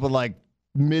may end up with like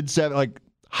mid-7, like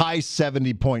high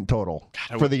 70-point total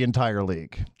for the entire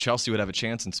league. Chelsea would have a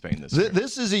chance in Spain this year.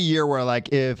 This is a year where,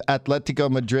 like, if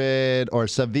Atletico Madrid or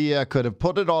Sevilla could have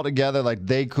put it all together, like,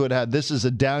 they could have. This is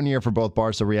a down year for both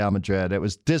Barca and Real Madrid. It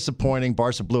was disappointing.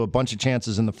 Barca blew a bunch of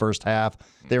chances in the first half.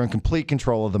 They were in complete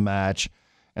control of the match.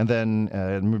 And then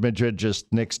Madrid just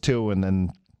nicks 2, and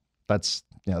then that's,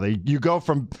 you know, you go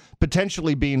from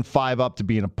potentially being 5 up to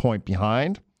being a point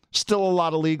behind. Still a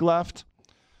lot of league left,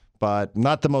 but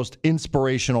not the most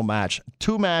inspirational match.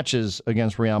 2 matches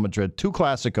against Real Madrid, 2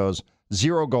 Clásicos,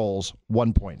 0 goals,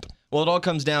 1 point. Well, it all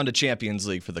comes down to Champions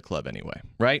League for the club anyway,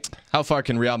 right? How far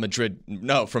can Real Madrid,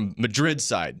 from Madrid's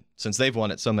side, since they've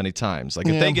won it so many times? Like,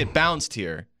 if they get bounced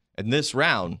here in this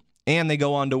round and they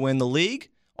go on to win the league,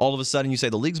 all of a sudden you say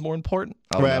the league's more important?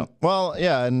 I don't know. Well,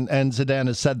 yeah, and Zidane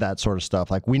has said that sort of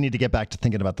stuff. Like, we need to get back to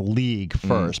thinking about the league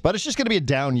first. But it's just going to be a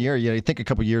down year. You think a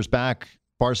couple years back,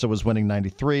 Barca was winning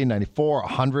 93, 94,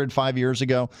 100 5 years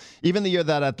ago. Even the year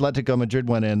that Atletico Madrid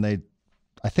went in, they,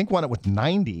 I think, won it with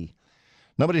 90.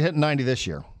 Nobody hit 90 this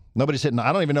year. Nobody's hitting.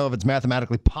 I don't even know if it's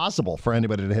mathematically possible for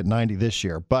anybody to hit 90 this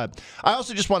year. But I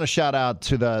also just want to shout out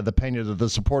to the Peña, the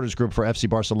supporters group for FC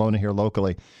Barcelona here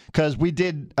locally, because we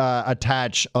did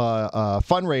attach a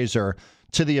fundraiser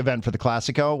to the event for the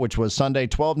Classico, which was Sunday,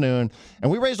 12 noon. And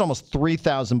we raised almost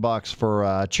 $3,000 for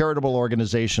a charitable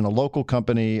organization, a local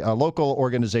company, a local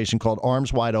organization called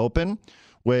Arms Wide Open,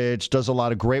 which does a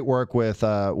lot of great work with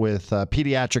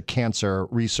pediatric cancer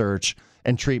research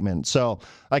and treatment. So,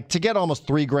 like, to get almost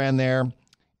 $3,000 there,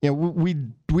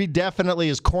 we definitely,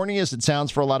 as corny as it sounds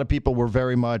for a lot of people, we're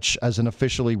very much, as an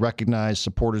officially recognized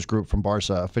supporters group from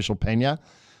Barca, Official Peña,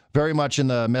 very much in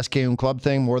the Més que un club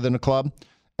thing, more than a club.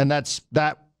 And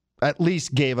that at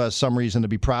least gave us some reason to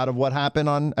be proud of what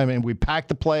happened we packed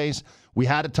the place. We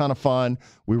had a ton of fun.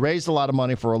 We raised a lot of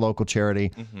money for a local charity.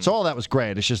 Mm-hmm. So all that was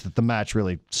great. It's just that the match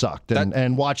really sucked.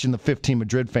 And watching the 15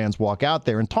 Madrid fans walk out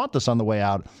there and taunt us on the way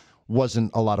out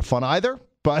wasn't a lot of fun either.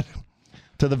 But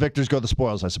to the victors go the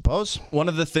spoils, I suppose. One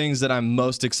of the things that I'm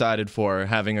most excited for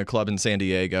having a club in San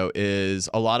Diego is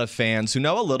a lot of fans who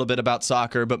know a little bit about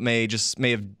soccer but may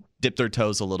have dipped their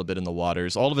toes a little bit in the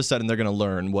waters. All of a sudden, they're going to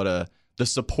learn what the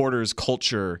supporters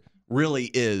culture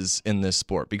really is in this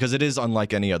sport, because it is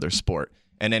unlike any other sport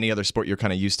and any other sport you're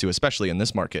kind of used to, especially in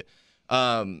this market.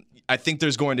 I think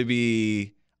there's going to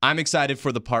be, I'm excited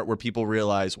for the part where people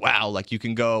realize, wow, like you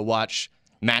can go watch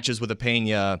matches with a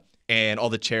Peña and all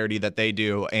the charity that they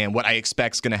do, and what I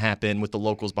expect is going to happen with the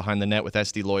locals behind the net with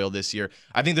SD Loyal this year.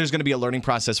 I think there's going to be a learning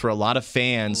process for a lot of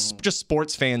fans, just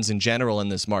sports fans in general in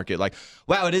this market. Like,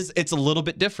 wow, it's a little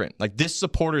bit different. Like, this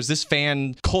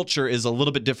fan culture is a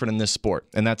little bit different in this sport.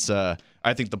 And that's, I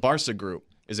think the Barca group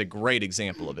is a great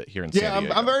example of it here in San Diego.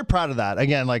 Yeah, I'm very proud of that.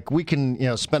 Again, like, we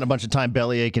can spend a bunch of time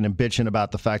belly aching and bitching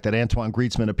about the fact that Antoine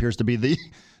Griezmann appears to be the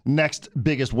next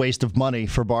biggest waste of money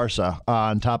for Barca,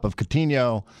 on top of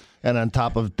Coutinho and on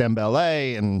top of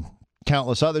Dembele and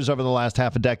countless others over the last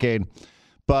half a decade.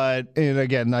 But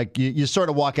again, like, you sort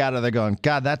of walk out of there going,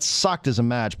 God, that sucked as a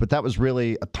match, but that was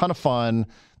really a ton of fun.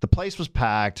 The place was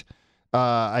packed.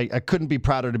 I couldn't be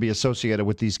prouder to be associated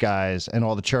with these guys and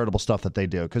all the charitable stuff that they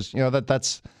do, because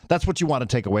that's what you want to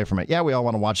take away from it. Yeah, we all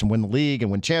want to watch them win the league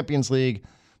and win Champions League,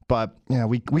 but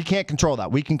we can't control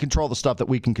that. We can control the stuff that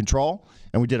we can control,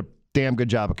 and we did a damn good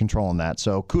job of controlling that.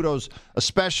 So kudos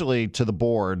especially to the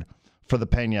board for the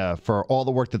Peña for all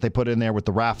the work that they put in there with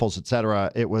the raffles, etc.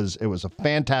 It was a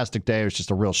fantastic day. It was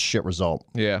just a real shit result.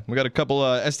 Yeah, we got a couple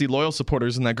SD Loyal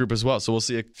supporters in that group as well. So we'll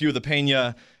see a few of the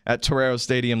Peña at Torero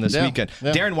Stadium this weekend.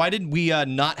 Yeah. Darren, why did we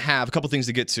not have a couple things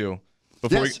to get to?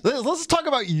 Let's talk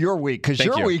about your week, because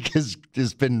your week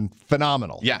has been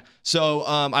phenomenal. Yeah. So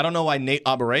I don't know why Nate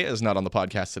Abaurrea is not on the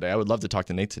podcast today. I would love to talk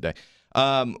to Nate today.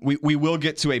 We will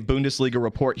get to a Bundesliga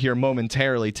report here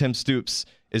momentarily. Tim Stoops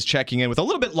is checking in with a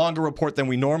little bit longer report than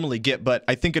we normally get, but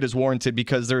I think it is warranted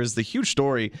because there is the huge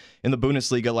story in the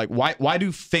Bundesliga. Like, why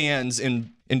do fans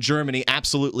in Germany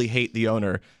absolutely hate the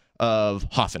owner of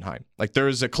Hoffenheim? Like,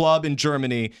 there's a club in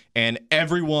Germany, and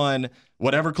everyone,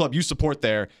 whatever club you support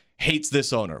there, hates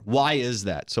this owner. Why is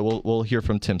that? So we'll hear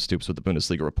from Tim Stoops with the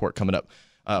Bundesliga report coming up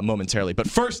momentarily. But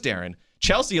first, Darren,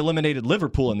 Chelsea eliminated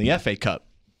Liverpool in the FA Cup.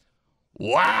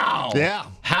 Wow. Yeah.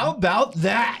 How about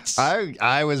that?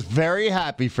 I was very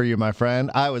happy for you, my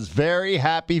friend. I was very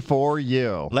happy for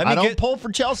you. I don't pull for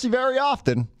Chelsea very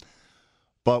often,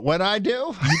 but when I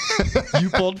do. You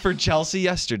pulled for Chelsea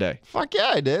yesterday. Fuck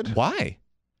yeah, I did. Why?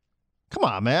 Come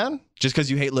on, man. Just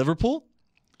because you hate Liverpool?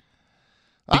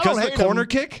 Because of the corner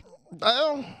kick?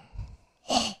 I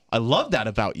love that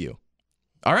about you.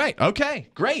 All right. Okay.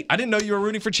 Great. I didn't know you were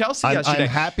rooting for Chelsea yesterday. I'm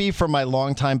happy for my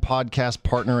longtime podcast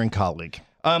partner and colleague.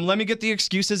 Let me get the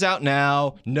excuses out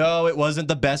now. No, it wasn't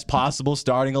the best possible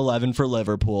starting 11 for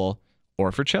Liverpool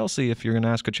or for Chelsea, if you're going to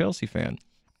ask a Chelsea fan.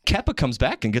 Kepa comes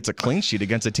back and gets a clean sheet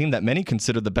against a team that many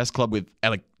consider the best club with,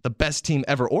 like, the best team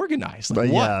ever organized.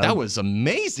 Like, what? Yeah. That was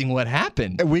amazing what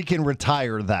happened. We can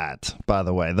retire that, by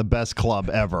the way, the best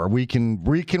club ever. We can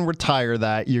retire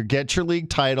that. You get your league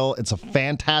title. It's a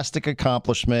fantastic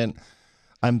accomplishment.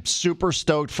 I'm super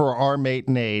stoked for our mate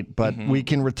Nate, but we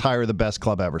can retire the best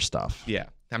club ever stuff. Yeah.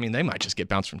 I mean, they might just get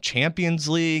bounced from Champions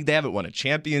League. They haven't won a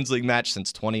Champions League match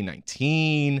since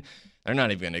 2019. They're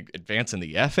not even going to advance in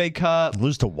the FA Cup.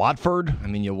 Lose to Watford. I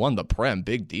mean, you won the Prem.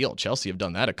 Big deal. Chelsea have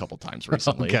done that a couple times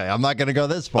recently. Okay, I'm not going to go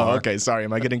this far. Oh, okay, sorry.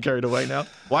 Am I getting carried away now?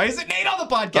 Why is it Nate on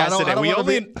the podcast today? I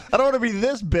don't want to be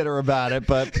this bitter about it,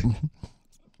 but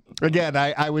again,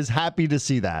 I was happy to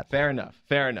see that. Fair enough.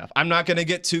 Fair enough. I'm not going to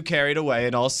get too carried away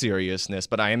in all seriousness,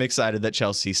 but I am excited that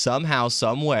Chelsea somehow,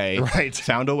 some way,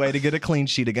 found a way to get a clean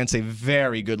sheet against a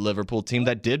very good Liverpool team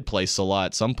that did play Salah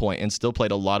at some point and still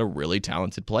played a lot of really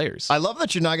talented players. I love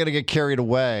that you're not going to get carried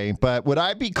away, but would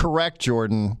I be correct,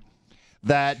 Jordan,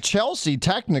 that Chelsea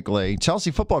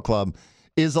Football Club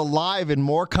is alive in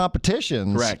more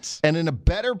competitions, correct, and in a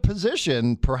better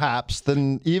position, perhaps,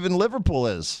 than even Liverpool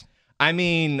is? I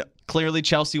mean, clearly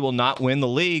Chelsea will not win the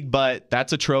league, but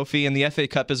that's a trophy, and the FA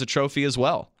Cup is a trophy as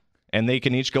well. And they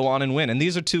can each go on and win. And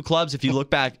these are two clubs, if you look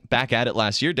back at it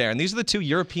last year, Darren, these are the two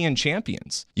European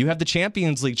champions. You have the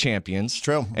Champions League champions.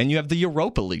 True. And you have the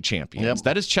Europa League champions. Yep.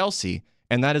 That is Chelsea,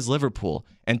 and that is Liverpool.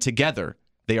 And together,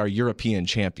 they are European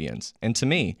champions. And to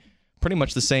me, pretty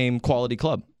much the same quality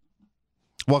club.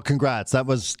 Well, congrats. That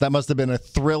must have been a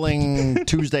thrilling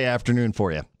Tuesday afternoon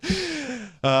for you.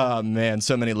 Oh, man,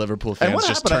 so many Liverpool fans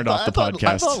just turned off the podcast.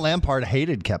 I thought Lampard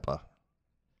hated Kepa.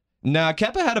 Nah,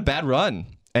 Kepa had a bad run.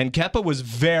 And Kepa was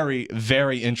very,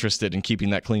 very interested in keeping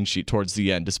that clean sheet towards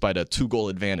the end, despite a 2-goal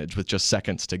advantage with just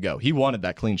seconds to go. He wanted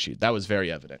that clean sheet. That was very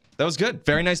evident. That was good.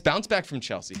 Very nice bounce back from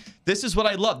Chelsea. This is what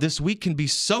I love. This week can be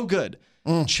so good.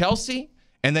 Chelsea,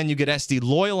 and then you get SD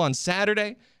Loyal on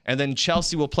Saturday, and then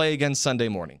Chelsea will play again Sunday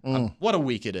morning. What a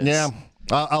week it is. Yeah.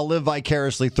 I'll live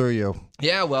vicariously through you.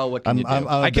 Yeah, well, what can you do?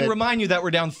 I can remind you that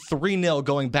we're down 3-0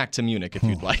 going back to Munich if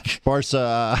you'd like. Barca's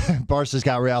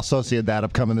got Real Sociedad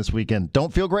upcoming this weekend.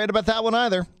 Don't feel great about that one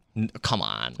either. Come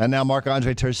on. And now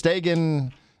Marc-Andre Ter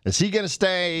Stegen. Is he going to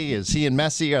stay? Is he and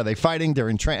Messi? Are they fighting? They're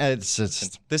in This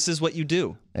is what you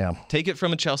do. Yeah. Take it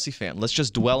from a Chelsea fan. Let's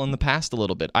just dwell in the past a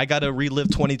little bit. I got to relive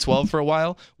 2012 for a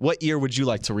while. What year would you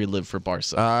like to relive for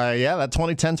Barca? Yeah, that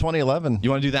 2010, 2011. You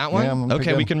want to do that one? Yeah,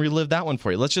 okay, we can relive that one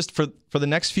for you. Let's just, for the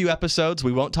next few episodes,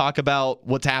 we won't talk about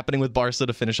what's happening with Barca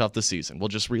to finish off the season. We'll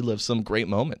just relive some great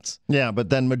moments. Yeah,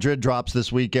 but then Madrid drops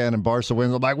this weekend and Barca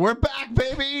wins. I'm like, we're back,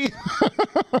 baby!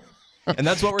 And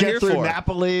that's what we're Get here through for.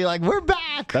 Napoli, like, we're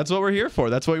back. That's what we're here for.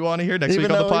 That's what we want to hear next week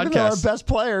on the podcast. Even though our best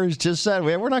players just said,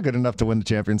 we're not good enough to win the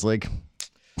Champions League.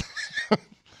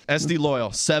 SD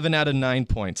Loyal, 7 out of 9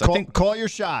 points. Call your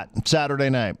shot Saturday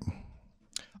night.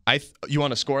 You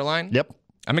want a score line? Yep.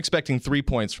 I'm expecting 3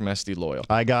 points from SD Loyal.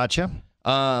 I gotcha.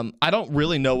 I don't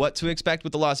really know what to expect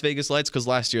with the Las Vegas Lights because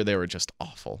last year they were just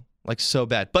awful. Like, so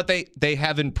bad. But they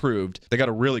have improved. They got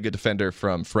a really good defender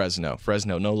from Fresno.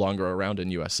 Fresno no longer around in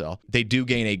USL. They do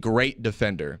gain a great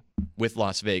defender with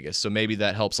Las Vegas, so maybe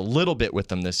that helps a little bit with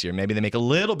them this year. Maybe they make a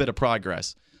little bit of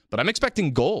progress. But I'm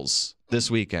expecting goals this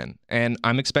weekend, and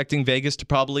I'm expecting Vegas to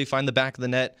probably find the back of the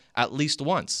net at least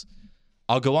once.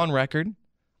 I'll go on record.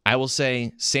 I will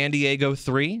say San Diego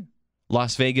 3,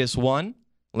 Las Vegas 1.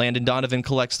 Landon Donovan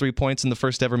collects 3 points in the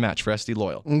first ever match for SD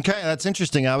Loyal. Okay, that's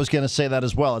interesting. I was going to say that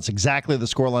as well. It's exactly the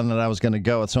scoreline that I was going to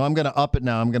go with. So I'm going to up it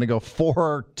now. I'm going to go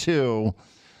 4-2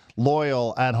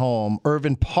 Loyal at home.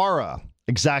 Irvin Parra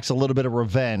exacts a little bit of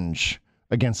revenge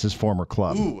against his former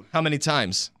club. Ooh, how many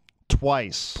times?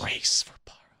 Twice.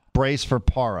 Brace for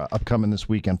Parra upcoming this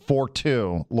weekend.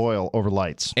 4-2 Loyal over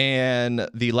Lights. And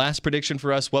the last prediction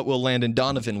for us, what will Landon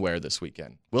Donovan wear this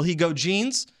weekend? Will he go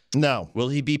jeans? No. Will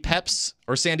he be Pep's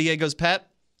or San Diego's Pep?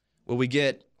 Will we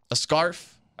get a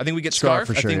scarf? I think we get scarf.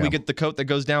 For sure, I think we get the coat that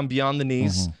goes down beyond the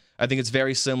knees. Mm-hmm. I think it's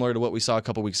very similar to what we saw a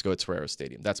couple weeks ago at Torero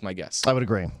Stadium. That's my guess. I would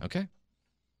agree. Okay.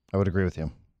 I would agree with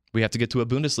you. We have to get to a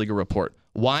Bundesliga report.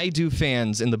 Why do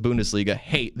fans in the Bundesliga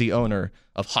hate the owner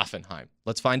of Hoffenheim?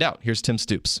 Let's find out. Here's Tim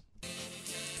Stoops.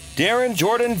 Darren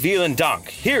Jordan Vielen-Dank.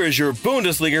 Here is your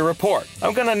Bundesliga report.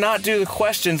 I'm going to not do the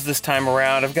questions this time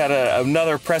around. I've got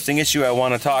another pressing issue I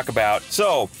want to talk about.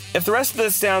 So, if the rest of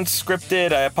this sounds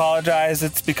scripted, I apologize.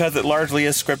 It's because it largely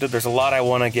is scripted. There's a lot I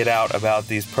want to get out about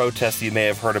these protests you may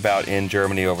have heard about in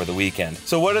Germany over the weekend.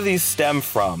 So what do these stem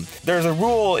from? There's a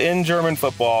rule in German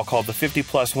football called the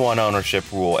 50+1 ownership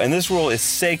rule, and this rule is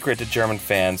sacred to German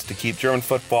fans to keep German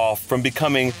football from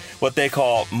becoming what they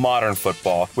call modern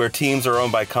football, where teams are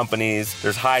owned by companies,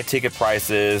 there's high ticket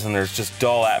prices, and there's just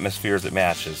dull atmospheres at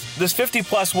matches. This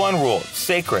 50+1 rule is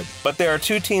sacred, but there are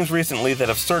two teams recently that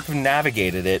have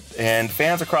circumnavigated it, and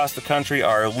fans across the country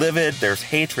are livid. There's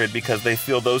hatred because they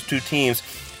feel those two teams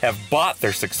have bought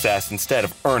their success instead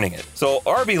of earning it. So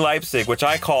RB Leipzig, which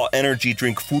I call Energy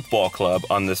Drink Football Club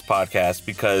on this podcast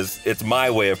because it's my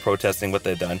way of protesting what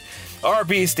they've done,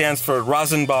 RB stands for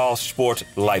Rasenball Sport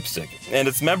Leipzig, and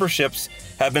its memberships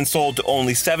have been sold to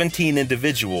only 17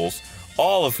 individuals,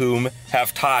 all of whom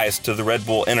have ties to the Red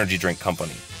Bull energy drink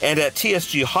company. And at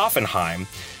TSG Hoffenheim,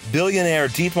 billionaire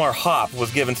Dietmar Hopp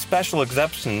was given special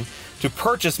exemption to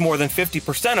purchase more than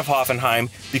 50% of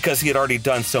Hoffenheim because he had already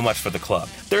done so much for the club.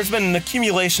 There's been an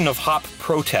accumulation of Hopp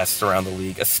protests around the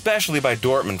league, especially by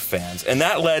Dortmund fans, and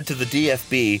that led to the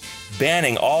DFB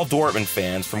banning all Dortmund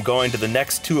fans from going to the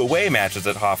next two away matches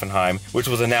at Hoffenheim, which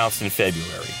was announced in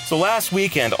February. So last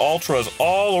weekend, ultras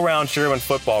all around German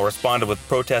football responded with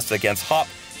protests against Hopp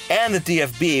and the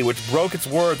DFB, which broke its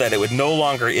word that it would no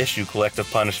longer issue collective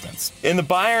punishments. In the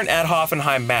Bayern at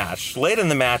Hoffenheim match, late in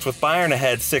the match with Bayern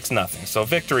ahead 6-0, so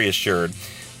victory assured,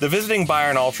 the visiting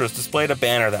Bayern Ultras displayed a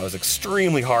banner that was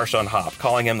extremely harsh on Hop,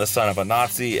 calling him the son of a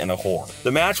Nazi and a whore.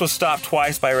 The match was stopped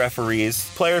twice by referees,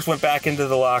 players went back into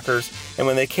the lockers, and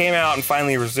when they came out and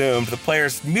finally resumed, the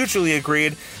players mutually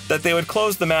agreed that they would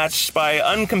close the match by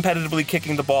uncompetitively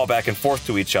kicking the ball back and forth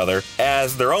to each other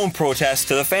as their own protest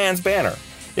to the fans' banner.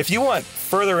 If you want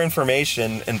further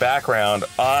information and background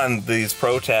on these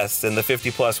protests and the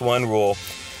 50+1 rule,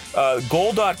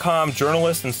 Goal.com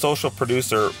journalist and social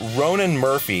producer Ronan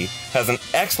Murphy has an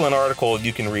excellent article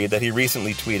you can read that he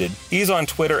recently tweeted. He's on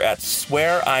Twitter at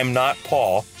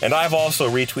SwearI'mNotPaul, and I've also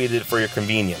retweeted it for your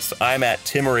convenience. I'm at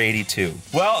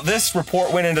Timmer82. Well, this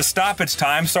report went into stoppage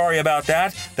time. Sorry about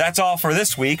that. That's all for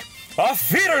this week. Auf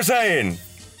Wiedersehen!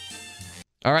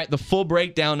 All right, the full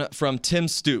breakdown from Tim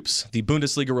Stoops, the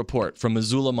Bundesliga report from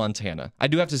Missoula, Montana. I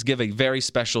do have to give a very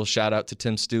special shout out to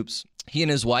Tim Stoops. He and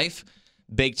his wife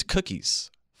baked cookies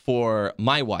for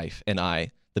my wife and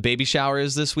I. The baby shower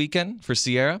is this weekend for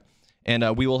Sierra,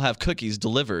 and we will have cookies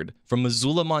delivered from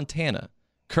Missoula, Montana,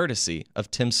 courtesy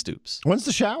of Tim Stoops. When's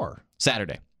the shower?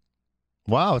 Saturday.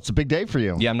 Wow, it's a big day for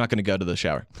you. Yeah, I'm not going to go to the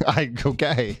shower.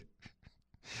 Okay.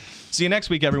 See you next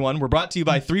week, everyone. We're brought to you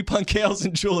by 3 Punk Ales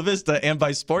in Chula Vista and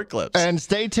by Sport Clips. And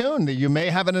stay tuned. You may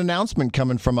have an announcement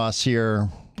coming from us here,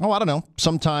 I don't know,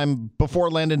 sometime before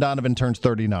Landon Donovan turns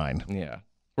 39. Yeah.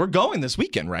 We're going this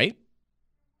weekend, right?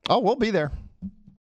 Oh, we'll be there.